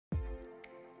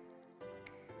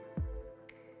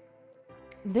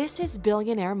This is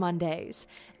Billionaire Mondays.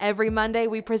 Every Monday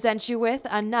we present you with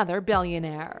another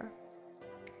billionaire.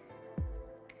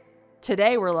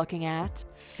 Today we're looking at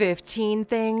 15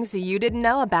 things you didn't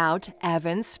know about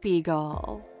Evan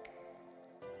Spiegel.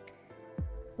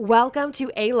 Welcome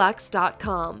to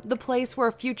Alux.com, the place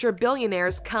where future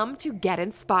billionaires come to get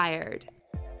inspired.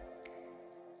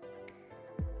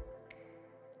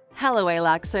 Hello,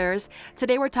 Aluxers.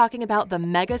 Today we're talking about the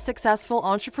mega successful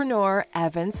entrepreneur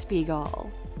Evan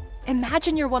Spiegel.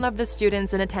 Imagine you're one of the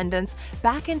students in attendance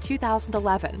back in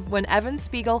 2011 when Evan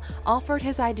Spiegel offered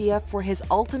his idea for his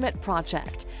ultimate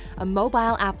project, a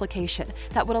mobile application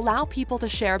that would allow people to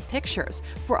share pictures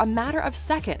for a matter of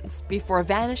seconds before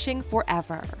vanishing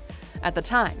forever. At the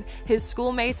time, his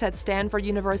schoolmates at Stanford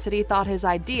University thought his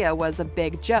idea was a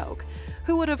big joke.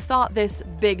 Who would have thought this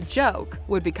big joke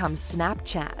would become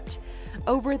Snapchat?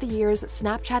 Over the years,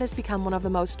 Snapchat has become one of the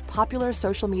most popular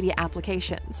social media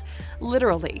applications.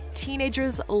 Literally,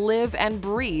 teenagers live and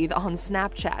breathe on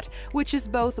Snapchat, which is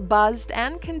both buzzed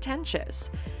and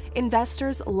contentious.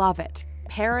 Investors love it,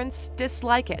 parents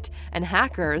dislike it, and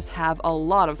hackers have a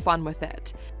lot of fun with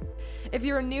it. If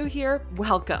you're new here,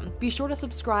 welcome. Be sure to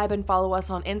subscribe and follow us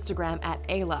on Instagram at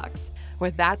Alux.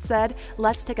 With that said,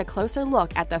 let's take a closer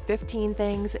look at the 15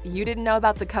 things you didn't know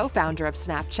about the co-founder of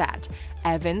Snapchat,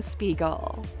 Evan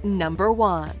Spiegel. Number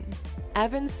 1.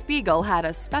 Evan Spiegel had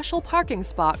a special parking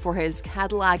spot for his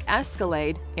Cadillac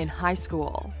Escalade in high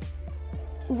school.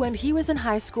 When he was in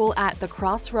high school at the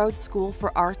Crossroads School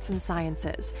for Arts and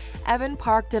Sciences, Evan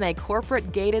parked in a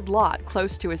corporate gated lot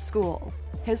close to his school.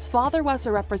 His father was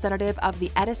a representative of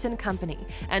the Edison Company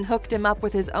and hooked him up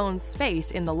with his own space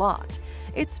in the lot.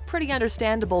 It's pretty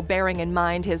understandable bearing in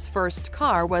mind his first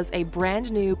car was a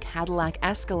brand new Cadillac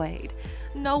Escalade.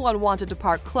 No one wanted to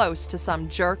park close to some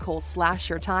jerk who'll slash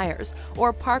your tires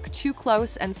or park too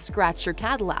close and scratch your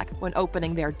Cadillac when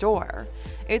opening their door.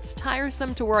 It's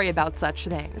tiresome to worry about such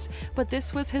things, but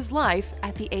this was his life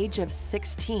at the age of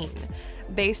 16.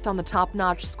 Based on the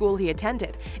top-notch school he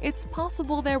attended, it's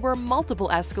possible there were multiple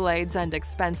Escalades and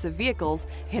expensive vehicles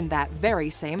in that very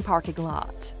same parking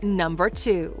lot. Number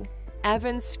 2.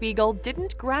 Evan Spiegel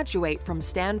didn't graduate from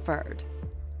Stanford.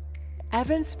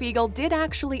 Evan Spiegel did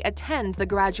actually attend the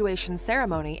graduation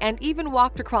ceremony and even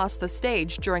walked across the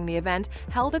stage during the event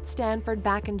held at Stanford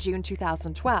back in June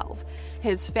 2012.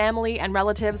 His family and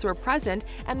relatives were present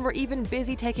and were even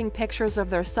busy taking pictures of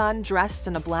their son dressed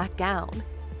in a black gown.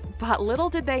 But little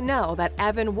did they know that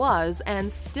Evan was,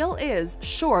 and still is,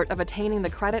 short of attaining the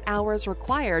credit hours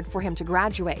required for him to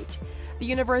graduate. The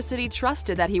university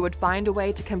trusted that he would find a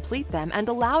way to complete them and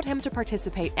allowed him to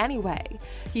participate anyway.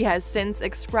 He has since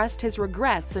expressed his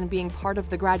regrets in being part of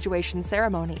the graduation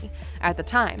ceremony. At the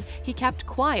time, he kept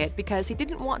quiet because he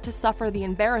didn't want to suffer the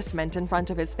embarrassment in front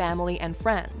of his family and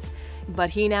friends. But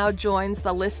he now joins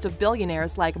the list of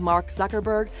billionaires like Mark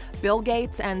Zuckerberg, Bill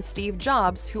Gates, and Steve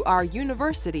Jobs who are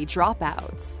university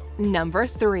dropouts. Number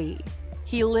 3.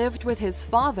 He lived with his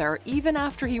father even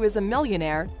after he was a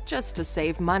millionaire just to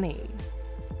save money.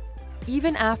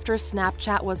 Even after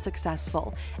Snapchat was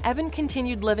successful, Evan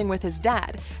continued living with his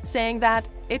dad, saying that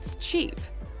it's cheap.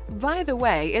 By the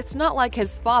way, it's not like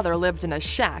his father lived in a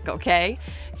shack, okay?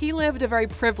 He lived a very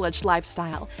privileged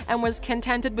lifestyle and was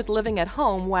contented with living at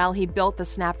home while he built the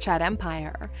Snapchat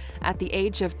empire. At the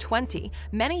age of 20,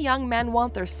 many young men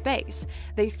want their space.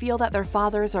 They feel that their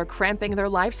fathers are cramping their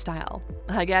lifestyle.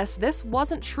 I guess this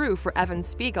wasn't true for Evan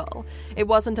Spiegel. It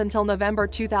wasn't until November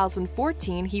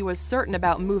 2014 he was certain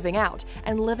about moving out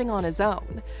and living on his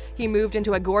own. He moved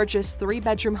into a gorgeous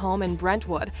 3-bedroom home in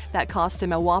Brentwood that cost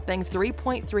him a whopping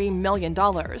 $3.3 million.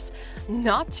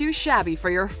 Not too shabby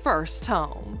for your first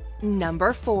home.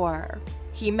 Number 4.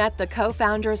 He met the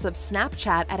co-founders of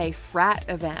Snapchat at a frat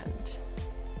event.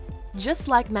 Just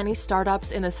like many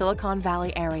startups in the Silicon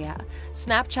Valley area,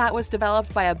 Snapchat was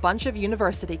developed by a bunch of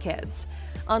university kids.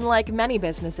 Unlike many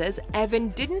businesses, Evan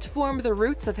didn't form the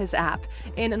roots of his app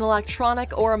in an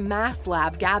electronic or math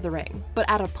lab gathering, but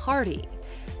at a party.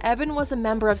 Evan was a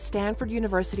member of Stanford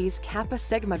University's Kappa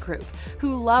Sigma group,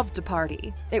 who loved to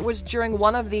party. It was during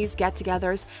one of these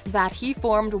get-togethers that he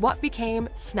formed what became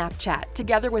Snapchat,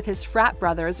 together with his frat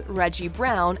brothers Reggie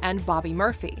Brown and Bobby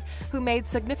Murphy, who made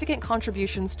significant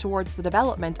contributions towards the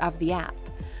development of the app.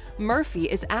 Murphy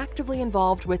is actively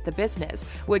involved with the business,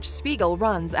 which Spiegel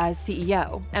runs as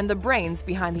CEO, and the brains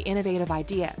behind the innovative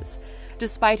ideas.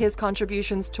 Despite his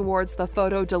contributions towards the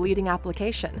photo deleting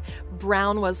application,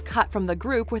 Brown was cut from the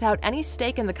group without any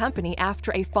stake in the company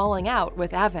after a falling out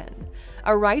with Evan.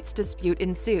 A rights dispute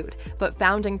ensued, but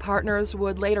founding partners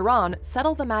would later on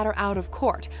settle the matter out of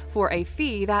court for a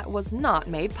fee that was not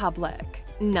made public.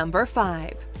 Number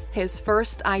 5. His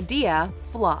first idea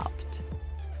flopped.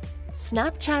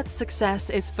 Snapchat's success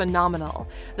is phenomenal.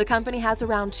 The company has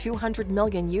around 200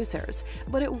 million users,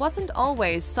 but it wasn't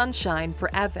always sunshine for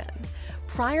Evan.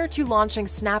 Prior to launching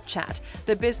Snapchat,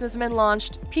 the businessman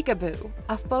launched Peekaboo,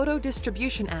 a photo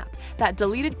distribution app that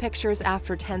deleted pictures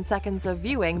after 10 seconds of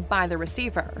viewing by the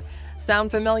receiver.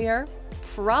 Sound familiar?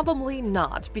 Probably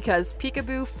not, because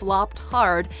Peekaboo flopped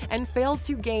hard and failed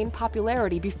to gain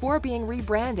popularity before being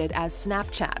rebranded as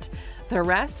Snapchat. The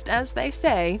rest, as they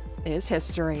say, is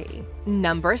history.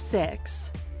 Number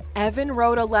 6. Evan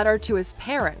wrote a letter to his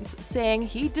parents saying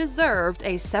he deserved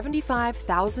a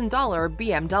 $75,000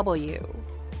 BMW.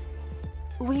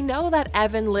 We know that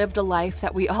Evan lived a life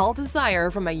that we all desire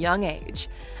from a young age.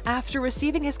 After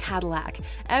receiving his Cadillac,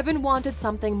 Evan wanted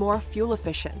something more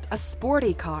fuel-efficient, a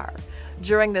sporty car.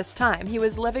 During this time, he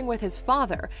was living with his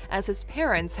father as his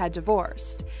parents had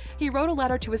divorced. He wrote a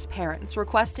letter to his parents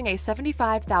requesting a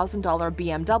 $75,000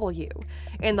 BMW.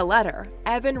 In the letter,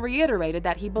 Evan reiterated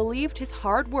that he believed his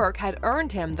hard work had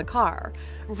earned him the car.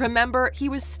 Remember, he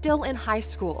was still in high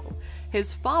school.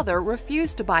 His father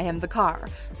refused to buy him the car,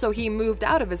 so he moved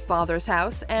out of his father's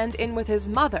house and in with his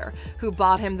mother, who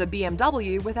bought him the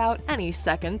BMW without any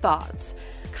second thoughts.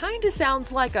 Kinda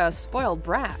sounds like a spoiled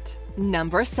brat.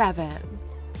 Number 7.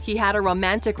 He had a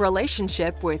romantic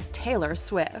relationship with Taylor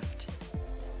Swift.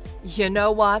 You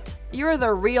know what? You're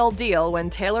the real deal when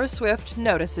Taylor Swift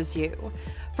notices you.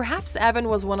 Perhaps Evan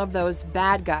was one of those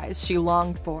bad guys she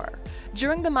longed for.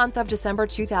 During the month of December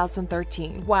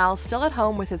 2013, while still at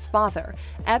home with his father,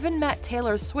 Evan met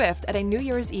Taylor Swift at a New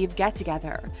Year's Eve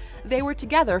get-together. They were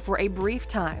together for a brief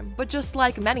time, but just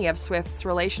like many of Swift's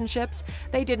relationships,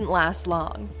 they didn't last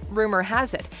long. Rumor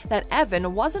has it that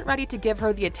Evan wasn't ready to give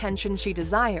her the attention she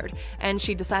desired, and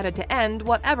she decided to end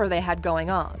whatever they had going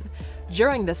on.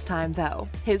 During this time, though,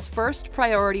 his first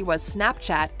priority was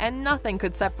Snapchat, and nothing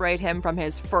could separate him from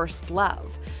his first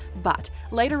love. But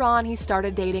later on, he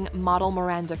started dating model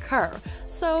Miranda Kerr,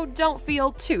 so don't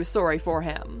feel too sorry for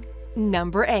him.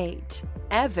 Number 8.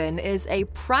 Evan is a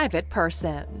private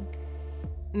person.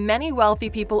 Many wealthy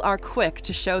people are quick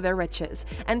to show their riches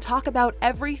and talk about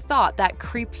every thought that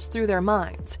creeps through their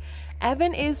minds.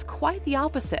 Evan is quite the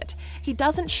opposite. He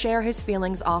doesn't share his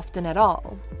feelings often at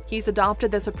all. He's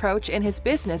adopted this approach in his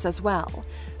business as well.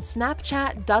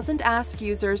 Snapchat doesn't ask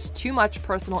users too much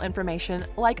personal information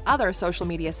like other social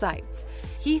media sites.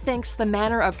 He thinks the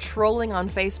manner of trolling on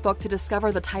Facebook to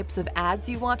discover the types of ads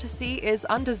you want to see is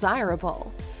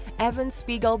undesirable. Evan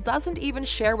Spiegel doesn't even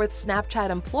share with Snapchat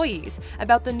employees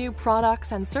about the new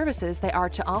products and services they are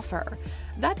to offer.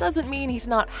 That doesn't mean he's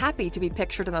not happy to be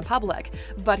pictured in the public,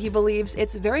 but he believes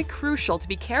it's very crucial to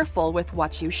be careful with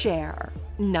what you share.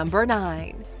 Number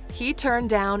 9. He turned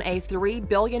down a $3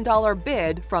 billion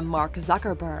bid from Mark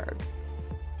Zuckerberg.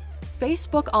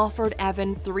 Facebook offered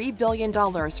Evan $3 billion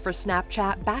for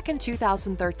Snapchat back in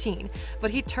 2013,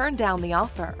 but he turned down the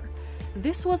offer.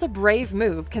 This was a brave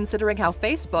move considering how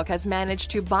Facebook has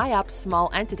managed to buy up small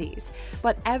entities,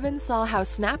 but Evan saw how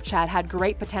Snapchat had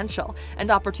great potential and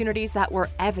opportunities that were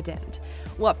evident.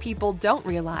 What people don't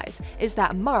realize is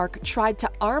that Mark tried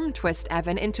to arm twist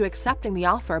Evan into accepting the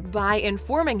offer by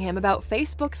informing him about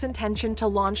Facebook's intention to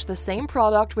launch the same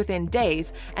product within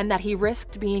days and that he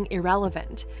risked being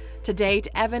irrelevant. To date,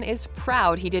 Evan is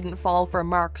proud he didn't fall for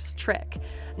Mark's trick.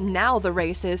 Now the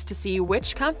race is to see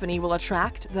which company will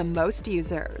attract the most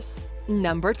users.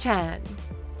 Number 10.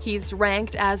 He's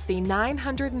ranked as the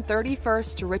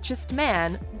 931st richest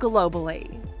man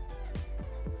globally.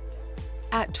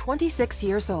 At 26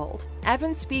 years old,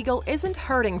 Evan Spiegel isn't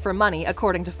hurting for money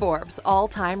according to Forbes'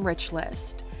 all-time rich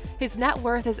list. His net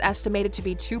worth is estimated to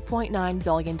be $2.9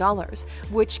 billion,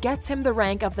 which gets him the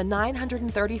rank of the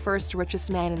 931st richest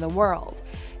man in the world.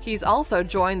 He's also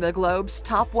joined the Globe's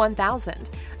top 1,000.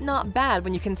 Not bad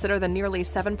when you consider the nearly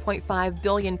 7.5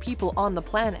 billion people on the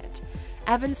planet.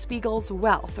 Evan Spiegel's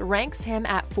wealth ranks him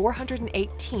at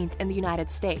 418th in the United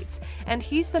States, and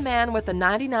he's the man with the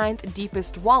 99th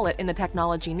deepest wallet in the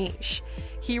technology niche.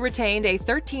 He retained a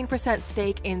 13%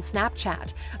 stake in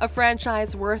Snapchat, a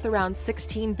franchise worth around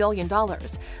 $16 billion,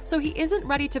 so he isn't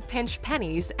ready to pinch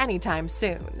pennies anytime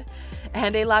soon.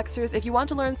 And Aluxers, if you want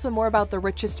to learn some more about the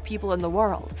richest people in the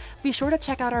world, be sure to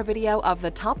check out our video of the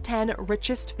top 10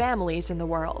 richest families in the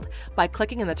world by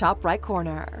clicking in the top right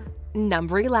corner.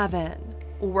 Number 11.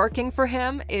 Working for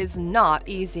him is not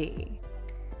easy.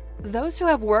 Those who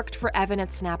have worked for Evan at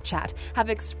Snapchat have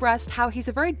expressed how he's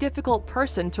a very difficult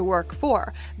person to work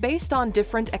for, based on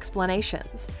different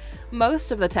explanations.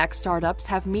 Most of the tech startups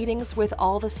have meetings with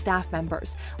all the staff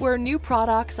members, where new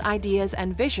products, ideas,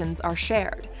 and visions are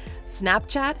shared.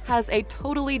 Snapchat has a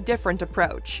totally different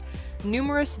approach.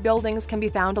 Numerous buildings can be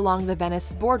found along the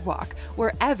Venice boardwalk,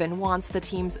 where Evan wants the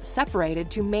teams separated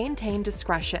to maintain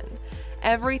discretion.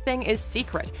 Everything is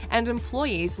secret, and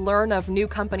employees learn of new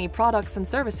company products and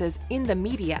services in the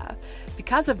media.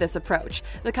 Because of this approach,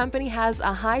 the company has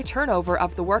a high turnover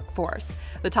of the workforce,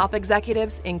 the top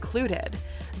executives included.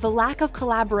 The lack of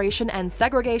collaboration and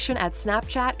segregation at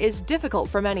Snapchat is difficult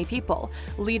for many people,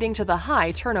 leading to the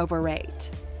high turnover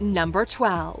rate. Number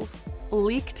 12.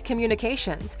 Leaked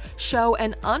communications show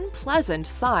an unpleasant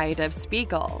side of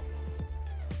Spiegel.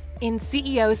 In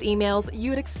CEO's emails,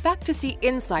 you'd expect to see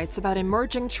insights about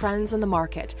emerging trends in the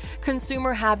market,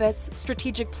 consumer habits,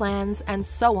 strategic plans, and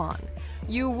so on.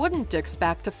 You wouldn't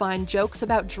expect to find jokes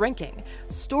about drinking,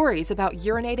 stories about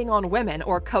urinating on women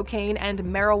or cocaine and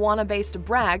marijuana-based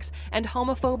brags, and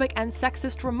homophobic and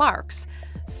sexist remarks.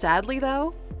 Sadly,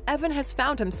 though, Evan has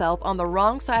found himself on the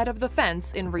wrong side of the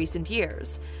fence in recent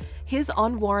years. His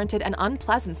unwarranted and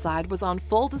unpleasant side was on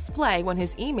full display when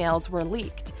his emails were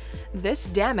leaked. This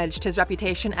damaged his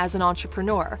reputation as an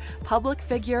entrepreneur, public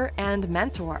figure, and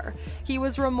mentor. He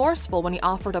was remorseful when he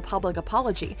offered a public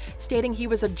apology, stating he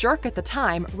was a jerk at the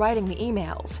time writing the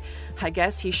emails. I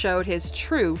guess he showed his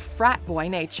true frat boy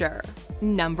nature.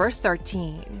 Number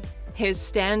 13. His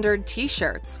standard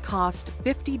t-shirts cost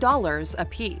 $50 a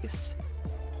piece.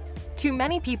 To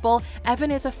many people, Evan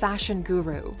is a fashion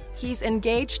guru. He's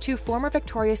engaged to former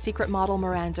Victoria's Secret model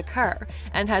Miranda Kerr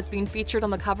and has been featured on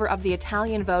the cover of the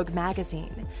Italian Vogue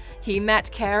magazine. He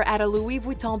met Kerr at a Louis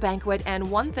Vuitton banquet,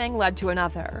 and one thing led to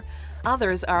another.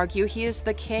 Others argue he is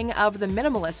the king of the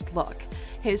minimalist look.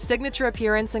 His signature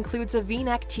appearance includes a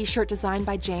V-neck t-shirt designed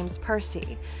by James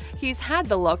Percy. He's had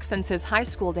the look since his high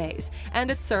school days,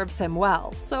 and it serves him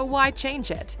well, so why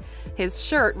change it? His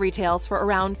shirt retails for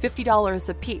around $50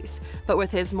 a piece, but with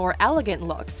his more elegant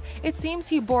looks, it seems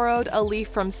he borrowed a leaf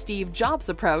from Steve Jobs'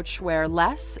 approach where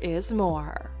less is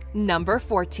more. Number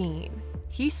 14.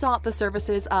 He sought the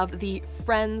services of the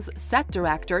Friends set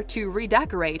director to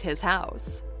redecorate his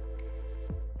house.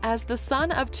 As the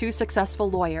son of two successful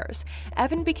lawyers,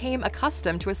 Evan became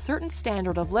accustomed to a certain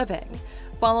standard of living.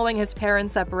 Following his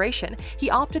parents' separation, he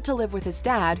opted to live with his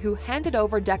dad, who handed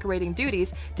over decorating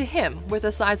duties to him with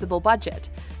a sizable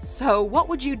budget. So what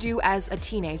would you do as a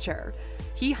teenager?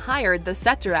 He hired the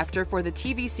set director for the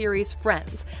TV series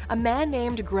Friends, a man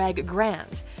named Greg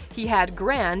Grand. He had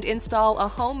Grand install a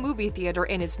home movie theater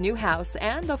in his new house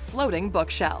and a floating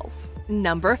bookshelf.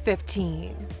 Number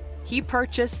 15. He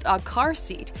purchased a car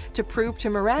seat to prove to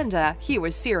Miranda he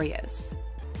was serious.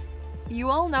 You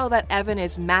all know that Evan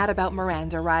is mad about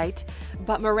Miranda, right?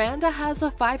 But Miranda has a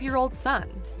 5-year-old son,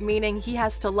 meaning he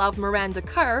has to love Miranda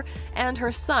Kerr and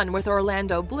her son with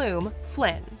Orlando Bloom,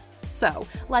 Flynn. So,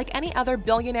 like any other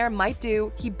billionaire might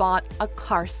do, he bought a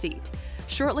car seat.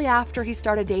 Shortly after he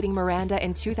started dating Miranda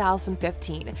in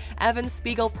 2015, Evan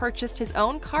Spiegel purchased his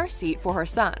own car seat for her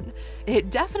son. It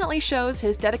definitely shows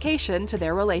his dedication to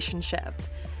their relationship.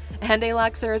 And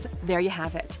Aluxers, there you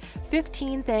have it.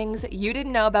 15 things you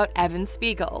didn't know about Evan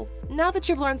Spiegel. Now that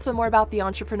you've learned some more about the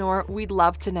entrepreneur, we'd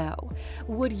love to know.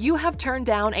 Would you have turned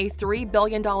down a $3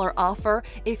 billion offer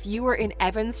if you were in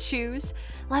Evan's shoes?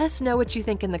 Let us know what you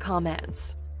think in the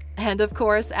comments. And of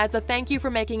course, as a thank you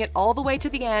for making it all the way to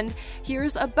the end,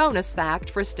 here's a bonus fact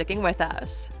for sticking with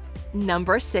us.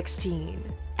 Number 16.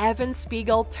 Evan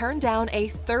Spiegel turned down a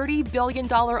 $30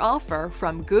 billion offer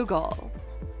from Google.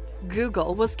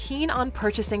 Google was keen on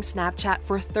purchasing Snapchat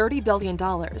for $30 billion,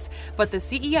 but the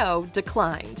CEO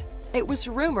declined. It was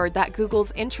rumored that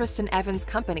Google's interest in Evan's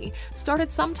company started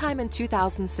sometime in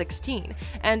 2016,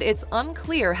 and it's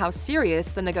unclear how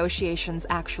serious the negotiations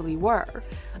actually were.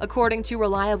 According to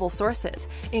reliable sources,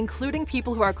 including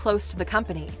people who are close to the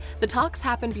company, the talks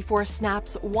happened before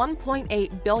Snap's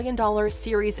 $1.8 billion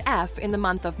Series F in the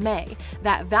month of May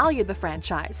that valued the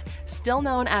franchise, still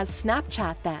known as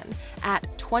Snapchat then, at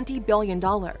 $20 billion.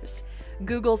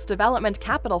 Google's development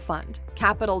capital fund,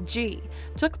 Capital G,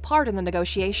 took part in the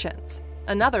negotiations.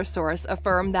 Another source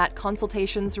affirmed that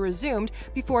consultations resumed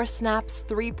before Snap's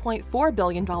 $3.4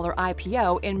 billion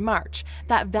IPO in March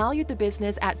that valued the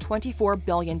business at $24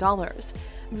 billion.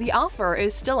 The offer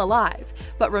is still alive,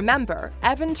 but remember,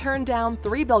 Evan turned down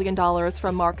 $3 billion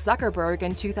from Mark Zuckerberg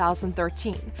in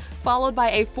 2013, followed by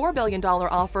a $4 billion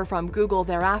offer from Google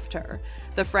thereafter.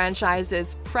 The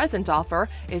franchise's present offer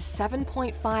is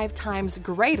 7.5 times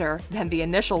greater than the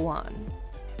initial one.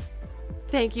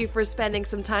 Thank you for spending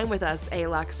some time with us,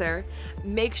 Aluxer.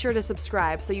 Make sure to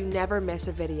subscribe so you never miss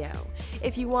a video.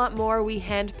 If you want more, we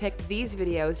handpicked these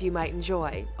videos you might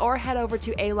enjoy, or head over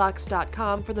to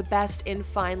Alux.com for the best in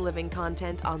fine living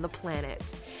content on the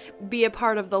planet. Be a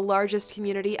part of the largest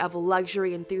community of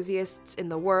luxury enthusiasts in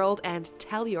the world and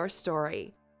tell your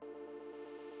story.